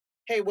him,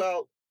 hey,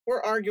 well,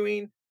 we're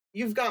arguing.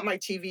 You've got my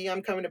TV.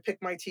 I'm coming to pick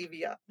my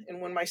TV up.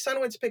 And when my son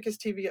went to pick his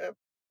TV up,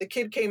 the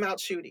kid came out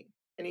shooting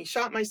and he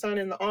shot my son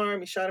in the arm.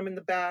 He shot him in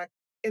the back.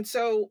 And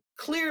so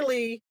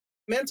clearly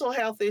mental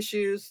health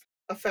issues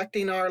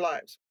affecting our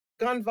lives,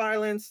 gun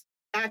violence,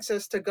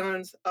 access to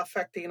guns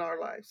affecting our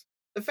lives.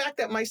 The fact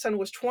that my son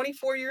was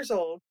 24 years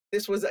old,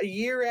 this was a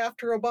year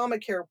after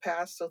Obamacare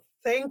passed, so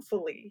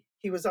thankfully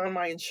he was on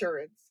my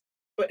insurance,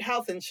 but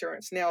health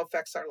insurance now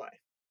affects our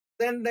life.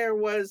 Then there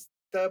was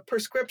the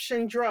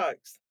prescription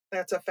drugs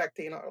that's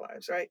affecting our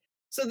lives, right?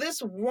 So this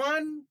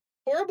one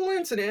horrible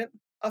incident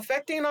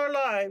affecting our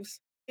lives,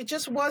 it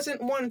just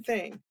wasn't one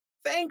thing.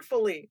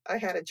 Thankfully, I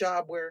had a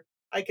job where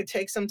I could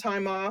take some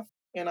time off.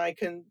 and I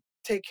can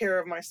take care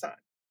of my son.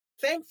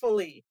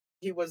 Thankfully,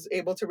 he was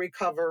able to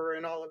recover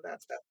and all of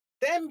that stuff.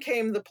 Then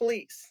came the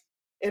police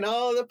and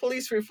all the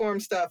police reform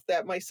stuff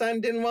that my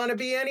son didn't want to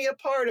be any a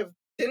part of,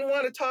 didn't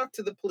want to talk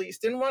to the police,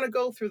 didn't want to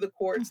go through the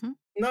courts,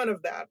 none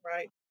of that,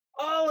 right?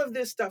 All of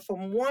this stuff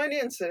from one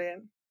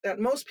incident that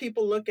most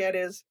people look at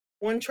as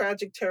one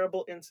tragic,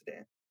 terrible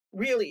incident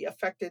really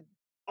affected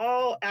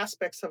all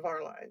aspects of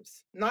our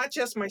lives, not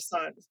just my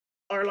son's,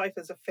 our life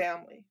as a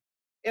family.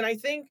 And I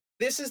think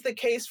this is the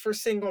case for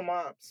single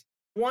moms.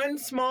 One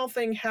small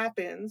thing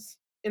happens.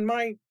 In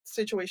my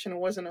situation, it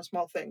wasn't a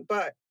small thing,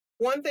 but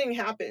one thing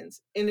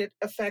happens and it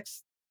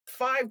affects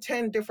 5,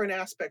 10 different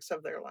aspects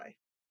of their life.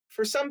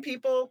 For some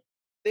people,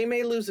 they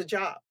may lose a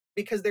job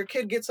because their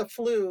kid gets a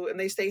flu and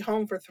they stay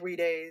home for 3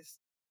 days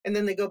and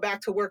then they go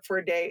back to work for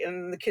a day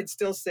and the kid's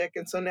still sick.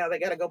 And so now they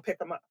got to go pick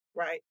them up,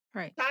 right?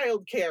 Right.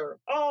 Childcare,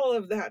 all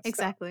of that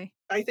Exactly.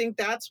 stuff. I think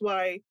that's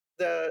why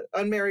the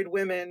unmarried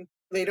women,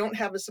 they don't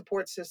have a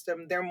support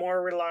system. They're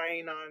more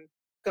relying on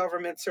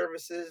government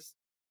services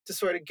to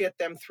sort of get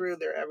them through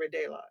their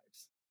everyday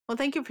lives. Well,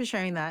 thank you for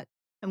sharing that.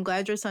 I'm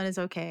glad your son is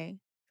okay.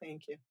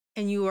 Thank you.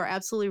 And you are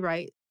absolutely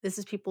right. This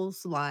is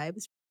people's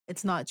lives.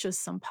 It's not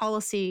just some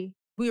policy.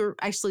 We are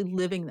actually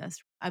living this.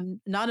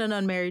 I'm not an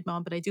unmarried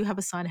mom, but I do have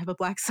a son. I have a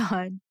Black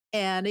son.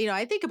 And,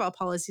 I think about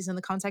policies in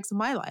the context of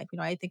my life.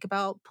 I think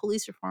about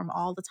police reform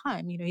all the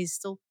time. He's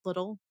still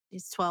little.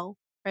 He's 12,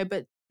 right?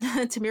 But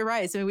Tamir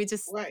Rice, we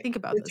just think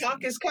about the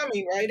talk is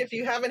coming, right? If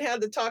you haven't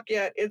had the talk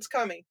yet, it's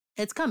coming.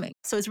 It's coming.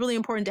 So it's really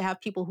important to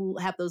have people who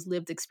have those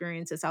lived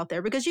experiences out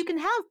there because you can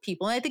have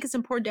people. And I think it's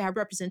important to have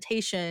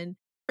representation,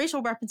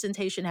 racial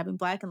representation, having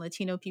Black and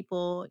Latino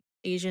people,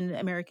 Asian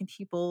American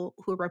people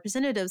who are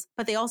representatives,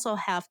 but they also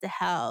have to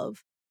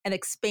have an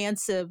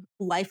expansive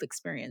life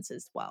experience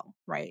as well,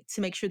 right?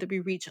 To make sure that we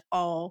reach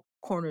all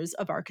corners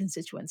of our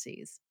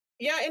constituencies.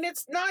 Yeah, and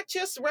it's not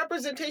just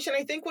representation.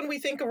 I think when we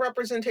think of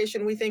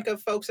representation, we think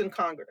of folks in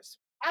Congress.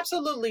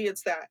 Absolutely,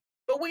 it's that.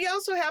 But we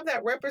also have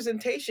that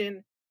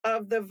representation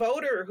of the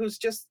voter who's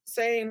just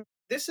saying,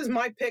 this is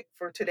my pick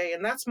for today,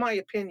 and that's my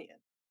opinion.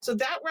 So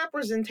that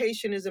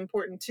representation is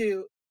important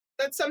too.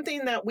 That's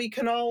something that we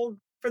can all,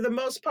 for the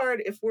most part,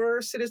 if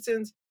we're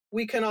citizens,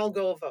 we can all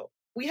go vote.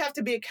 We have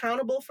to be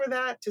accountable for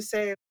that to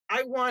say,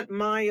 I want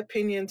my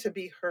opinion to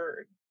be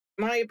heard.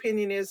 My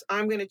opinion is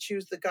I'm going to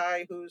choose the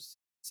guy who's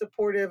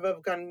supportive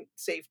of gun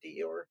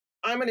safety, or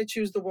I'm going to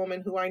choose the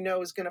woman who I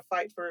know is going to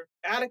fight for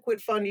adequate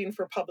funding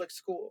for public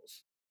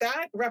schools.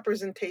 That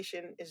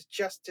representation is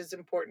just as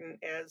important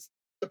as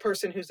the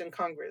person who's in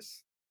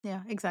Congress.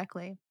 Yeah,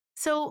 exactly.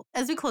 So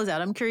as we close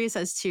out, I'm curious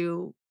as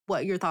to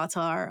what your thoughts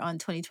are on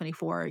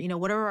 2024.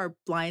 What are our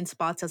blind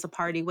spots as a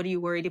party? What are you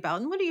worried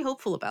about? And what are you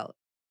hopeful about?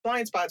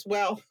 Blind spots.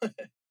 Well,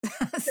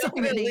 so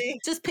many.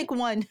 Just pick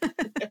one.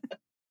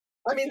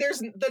 I mean, there's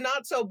the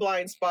not so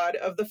blind spot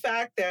of the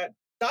fact that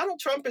Donald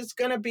Trump is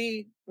going to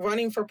be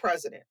running for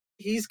president.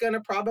 He's going to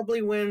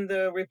probably win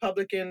the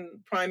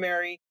Republican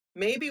primary,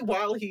 maybe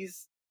while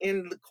he's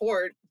in the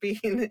court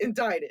being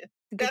indicted.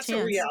 That's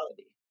a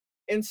reality.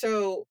 And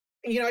so,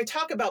 I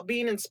talk about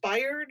being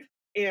inspired,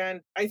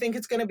 and I think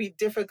it's going to be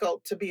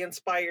difficult to be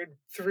inspired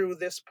through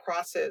this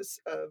process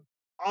of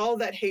all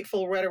that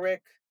hateful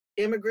rhetoric.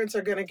 Immigrants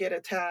are going to get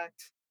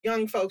attacked.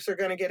 Young folks are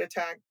going to get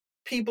attacked.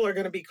 People are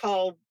going to be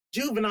called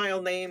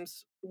juvenile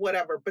names,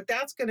 whatever. But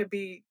that's going to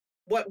be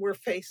what we're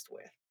faced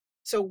with.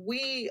 So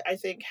we, I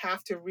think,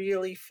 have to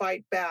really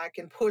fight back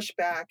and push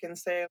back and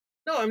say,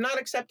 no, I'm not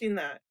accepting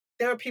that.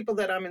 There are people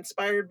that I'm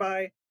inspired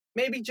by.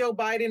 Maybe Joe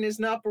Biden is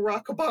not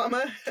Barack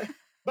Obama,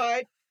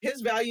 but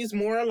his values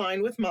more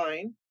align with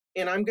mine.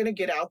 And I'm going to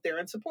get out there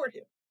and support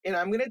him. And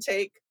I'm going to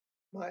take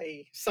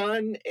my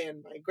son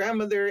and my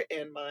grandmother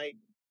and my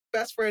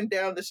best friend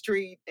down the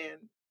street and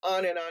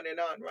on and on and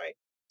on, right?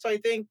 So I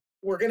think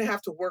we're going to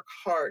have to work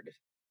hard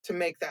to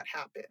make that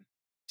happen,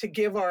 to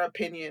give our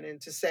opinion and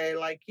to say,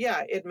 like,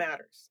 yeah, it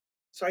matters.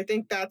 So I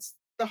think that's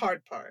the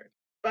hard part.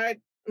 But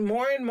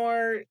more and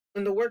more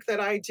in the work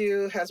that I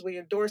do, as we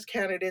endorse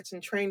candidates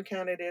and train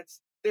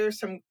candidates, there's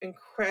some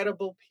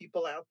incredible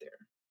people out there.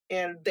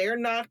 And they're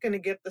not going to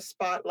get the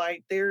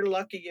spotlight. They're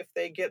lucky if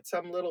they get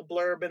some little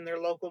blurb in their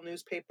local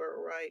newspaper,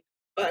 right?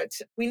 But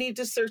we need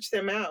to search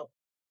them out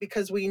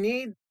because we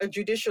need a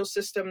judicial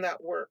system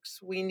that works.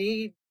 We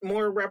need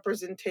more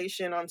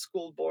representation on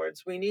school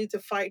boards. We need to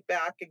fight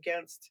back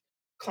against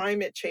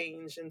climate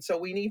change. And so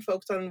we need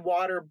folks on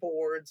water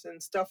boards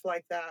and stuff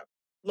like that.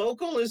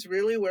 Local is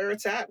really where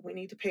it's at. We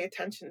need to pay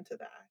attention to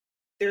that.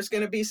 There's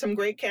going to be some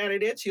great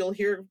candidates. You'll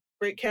hear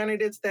great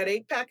candidates that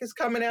APAC is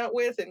coming out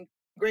with and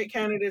great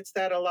candidates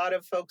that a lot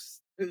of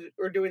folks who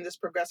are doing this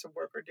progressive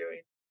work are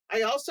doing.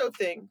 I also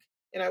think,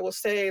 and I will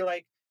say,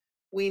 like,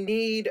 we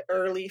need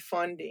early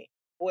funding.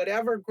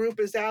 Whatever group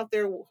is out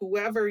there,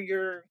 whoever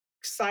you're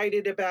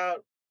excited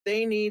about,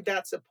 they need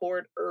that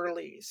support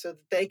early so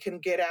that they can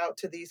get out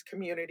to these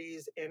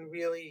communities and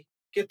really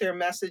get their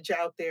message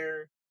out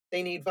there.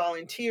 They need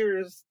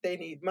volunteers, they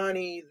need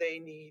money, they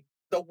need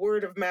the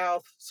word of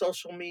mouth,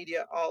 social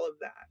media, all of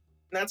that.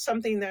 And that's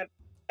something that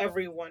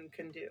everyone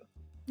can do.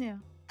 Yeah.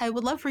 I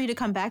would love for you to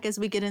come back as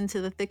we get into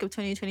the thick of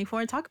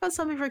 2024 and talk about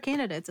some of your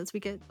candidates as we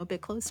get a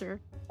bit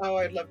closer. Oh,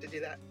 I'd love to do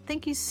that.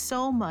 Thank you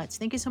so much.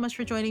 Thank you so much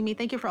for joining me.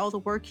 Thank you for all the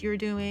work you're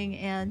doing.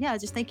 And yeah,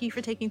 just thank you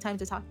for taking time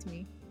to talk to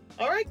me.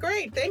 All right,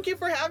 great. Thank you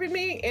for having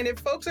me. And if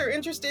folks are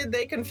interested,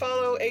 they can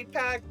follow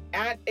 8PAC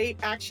at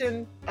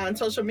 8action on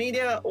social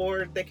media,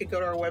 or they could go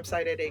to our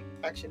website at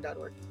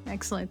 8action.org.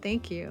 Excellent.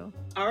 Thank you.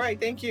 All right.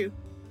 Thank you.